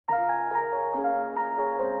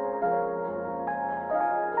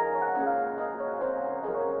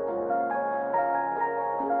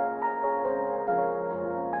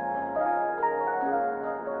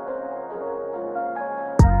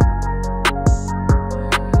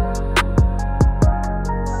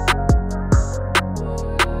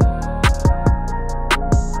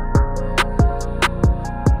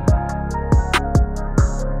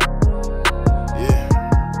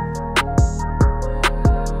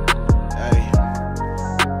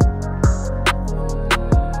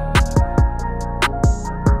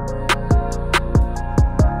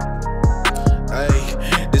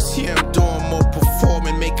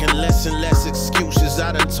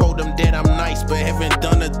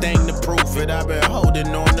it. I've been holding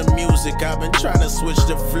on to music. I've been trying to switch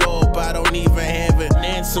the floor, but I don't even have an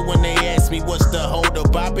answer when they ask me what's the hold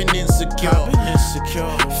up. I've been insecure,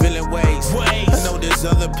 feeling ways. I know there's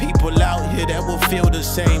other people out here that will feel the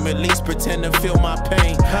same, at least pretend to feel my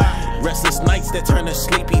pain. Restless nights that turn to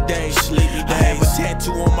sleepy days. I have a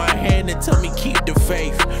tattoo on my hand that tell me keep the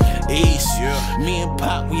faith. East, me and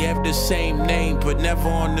Pop, we have the same name, but never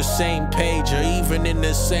on the same page or even in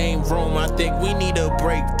the same room. I think we need a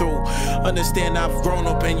breakthrough. Understand I've grown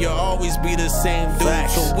up and you'll always be the same dude.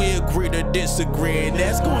 So we agree to disagree, and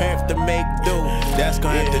that's gonna have to make do. That's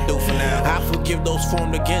gonna have to do for now. I forgive those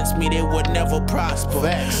formed against me, they would never prosper.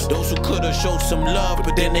 Those who could've showed some love,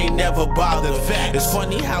 but then they never bothered. It's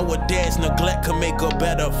funny how a dad's neglect can make a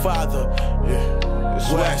better father.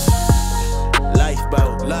 Wes, life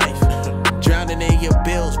bout life. Drowning in your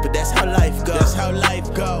bills, but that's how life goes. That's how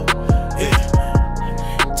life go.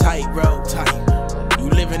 Tight road, you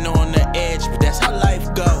living on the edge, but that's how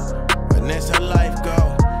life go. And that's how life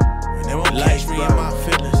go. And they won't catch me in my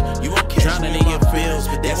feelings. You won't catch me in your bills,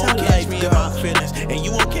 but that's how life go. In my feelings, and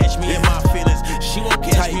you won't catch me in my feelings. She won't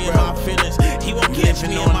catch me in my feelings. He won't catch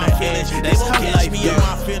me in my feelings. They won't catch me in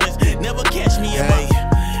my feelings. Never catch me in my.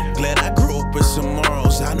 Glad I grew up with some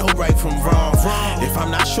morals. I know right from wrong. If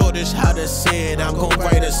I'm not sure this how to say it, I'm gon'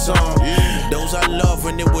 write a song. Those I love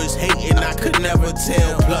when it was hating, I could never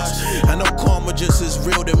tell. Plus, I know karma just as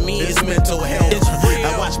real to me as mental health.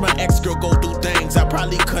 I watched my ex-girl go through things I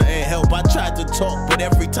probably couldn't help. I tried to talk, but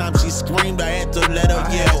every time she screamed, I had to let her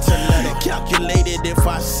yell. Calculated if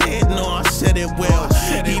I said no, I said it well.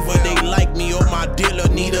 Either they like me or my dealer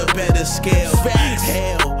need a better scale.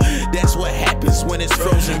 Hell, that's what happens when it's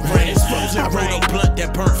frozen rain. I wrote a blunt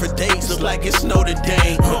that burnt for days, look like it's Notre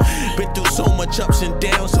Dame. Been through so much ups and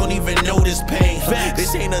downs, don't even know this pain.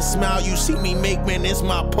 This ain't a smile you see me make, man, it's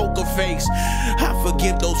my poker face. I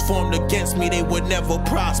forgive those formed against me, they would never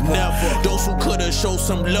prosper. Those who could've showed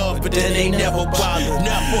some love, but then they never bothered.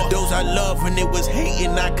 Those I love when it was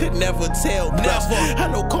hating, I could never tell. I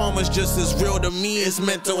know karma's just as real to me as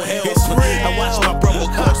mental health. I watched my brother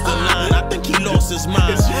cross the line, I think he lost his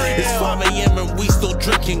mind. It's 5 AM and we still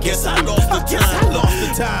drinking, guess I lost the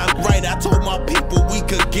time. Right, I told my people we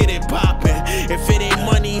could get it poppin'. If it ain't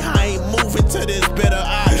money, I ain't moving to this better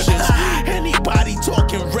options. Anybody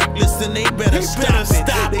talking reckless, then they better stop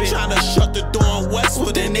it. They tryna shut the door on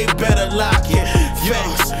Westwood, then they better lock it.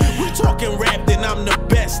 Facts, we talking rap, then I'm the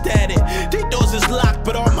best at it. They doors is locked,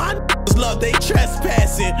 but all my love they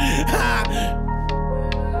trespassing.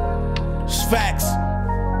 It's facts.